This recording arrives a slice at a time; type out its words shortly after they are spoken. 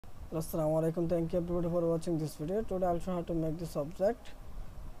Assalamualaikum. Thank you everybody for watching this video. Today I'll show how to make this object.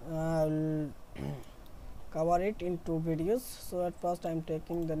 I'll cover it in two videos. So at first I'm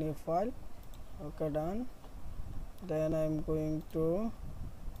taking the new file. Okay, done. Then I'm going to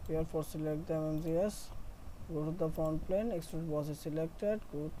here for select the MMGS. Go to the front plane. Extrude boss is selected.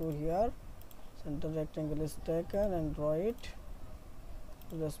 Go to here. Center rectangle is taken and draw it.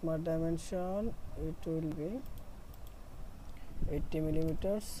 The smart dimension it will be 80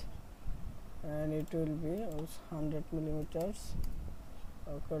 millimeters. And it will be 100 millimeters.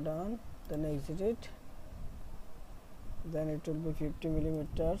 Okay, done. Then exit it. Then it will be 50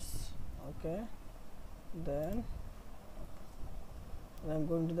 millimeters. Okay, then I'm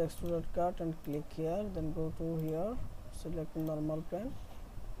going to the extrude cut and click here. Then go to here, select normal plane,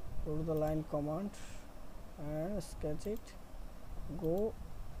 go to the line command and sketch it. Go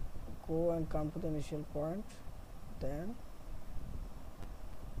and come to the initial point. Then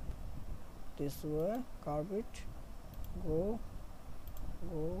this way curve it, go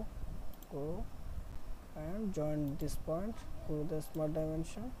and join this point. Go to the smart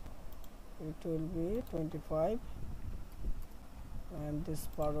dimension, it will be 25 and this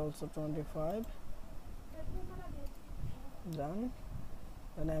part also 25. Done.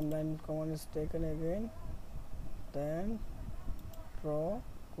 Then line command is taken again. Then draw,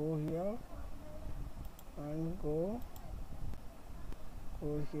 go here and go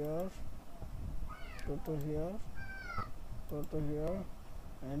here, go to here,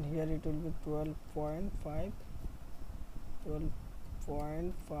 and here it will be 12.5.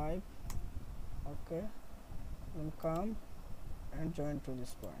 Okay, then come and join to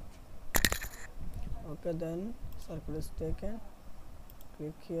this point. Okay, then circle is taken,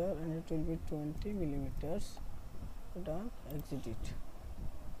 click here and it will be 20 millimeters. Done. Exit it.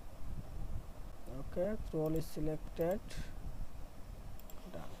 Okay, roll is selected.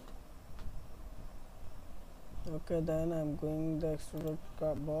 Done. Okay, then I'm going the extrude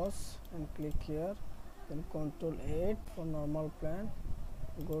boss and click here, then Ctrl 8 for normal plane.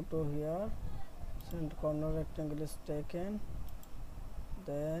 Go to here, center corner rectangle is taken,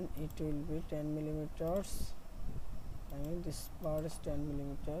 then it will be 10 millimeters. I mean this part is 10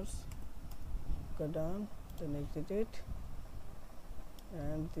 millimeters. Okay, done. Then exit it,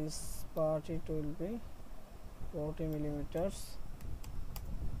 and this part it will be 40 millimeters.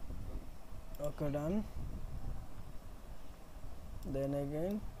 Okay, done. Then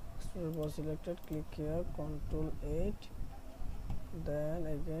again extrude was selected, click here, Ctrl 8, then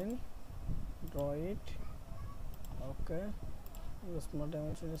again draw it. Okay, the smart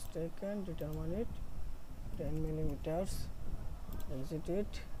dimension is taken, determine it 10 millimeters. Exit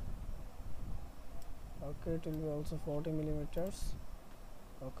it. Okay, it will be also 40 millimeters.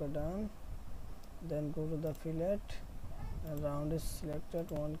 Okay, done. Then go to the fillet and round is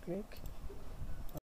selected, one click,